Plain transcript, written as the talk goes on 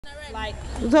Like.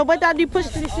 So what that do you push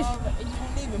this shit? You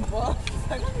leaving, boy.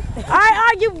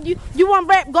 Alright, you want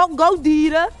rap? Go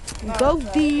Dita. Go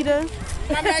Dita.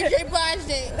 My Mary J. Blige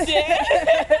did. Get.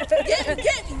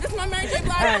 This is my Mary J.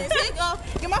 Blige did. Here you go.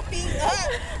 Get my feet up.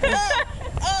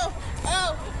 Oh.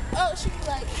 She be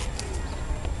like.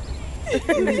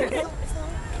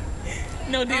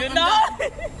 No, Dita, no.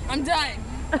 I'm done.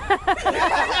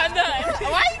 I'm done.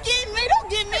 Why you getting me? Don't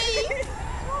get me.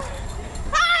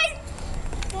 Hi.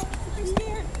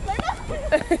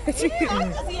 She had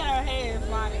her hair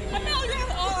flying. I know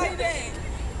that's all I did.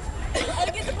 Oh,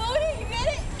 you get the booty? You get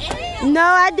it? No,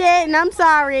 I didn't. I'm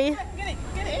sorry. Get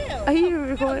it. Are you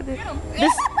recording?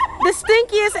 The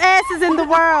stinkiest asses in the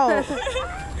world.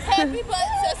 Happy Butt.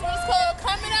 That's what it's called.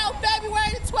 Coming out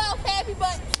February the 12th. Happy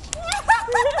Butt.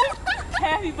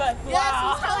 Happy Butt. Wow. Yes,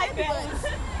 it's called Happy Butt.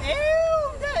 Ew.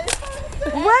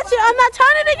 What? I'm not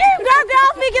turning it again. Girl, get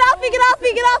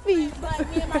off me. Like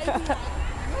me and my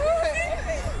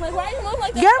like, why you look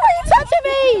like that? Girl, why you touching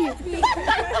me?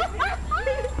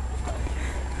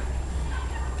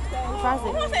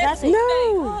 Press it. No.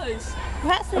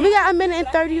 Press it. We got a minute and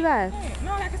 30 left.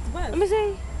 No, that's the bus. Let me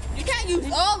see. You can't use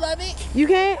all of it. You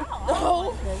can't?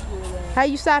 No. How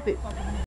you stop it?